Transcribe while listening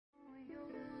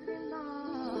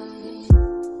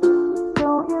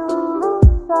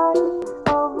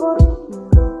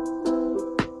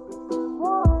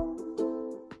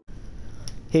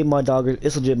Hey Mud Dog,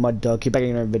 it's legit Mud Dog. Keep back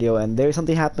in our video, and there's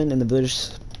something happened in the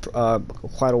village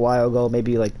quite a while ago,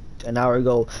 maybe like an hour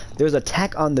ago. There's an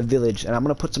attack on the village, and I'm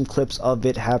gonna put some clips of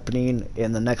it happening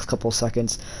in the next couple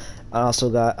seconds. I also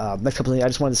got next couple things. I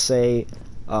just wanted to say,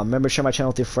 remember to share my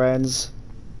channel with your friends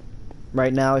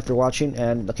right now if you're watching.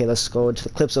 And okay, let's go into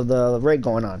the clips of the raid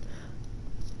going on.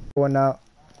 Going out.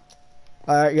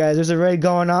 All right, guys, there's a raid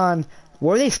going on.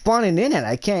 Where are they spawning in at?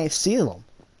 I can't see them.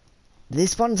 Did they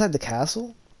spawn inside the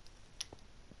castle?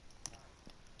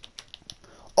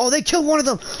 Oh, they killed one of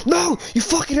them! No! You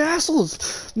fucking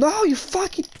assholes! No, you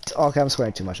fucking... Oh, okay, I'm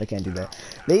swearing too much. I can't do that.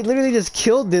 They literally just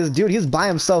killed this dude. He was by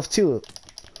himself, too.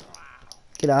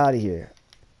 Get out of here.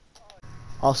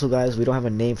 Also, guys, we don't have a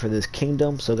name for this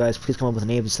kingdom. So, guys, please come up with a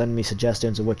name and send me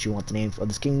suggestions of what you want the name of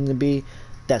this kingdom to be.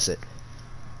 That's it.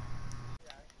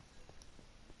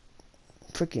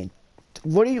 Freaking...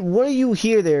 What are you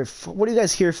here there for? What are you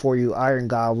guys here for, you iron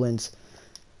goblins?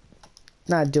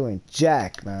 Not doing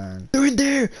jack, man. They're in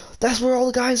there! That's where all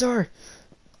the guys are!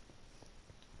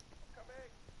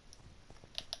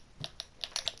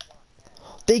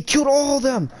 They killed all of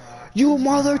them! You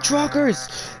mother truckers!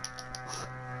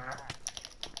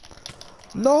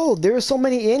 No, there's so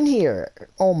many in here.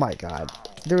 Oh my god.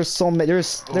 There's so many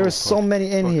there's so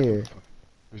many in here.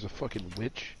 There's a fucking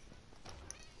witch.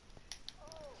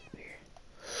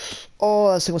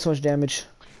 Oh, that's taking so much damage.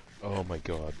 Oh my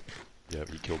god. Yeah,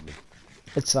 he killed me.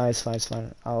 It's fine, it's fine, it's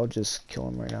fine. I'll just kill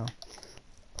him right now.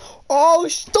 Oh,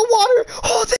 the water!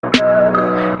 Oh,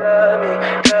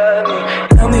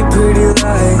 tell me pretty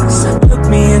lies, look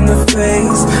me in the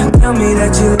face, tell me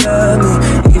that you love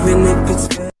me, even if it's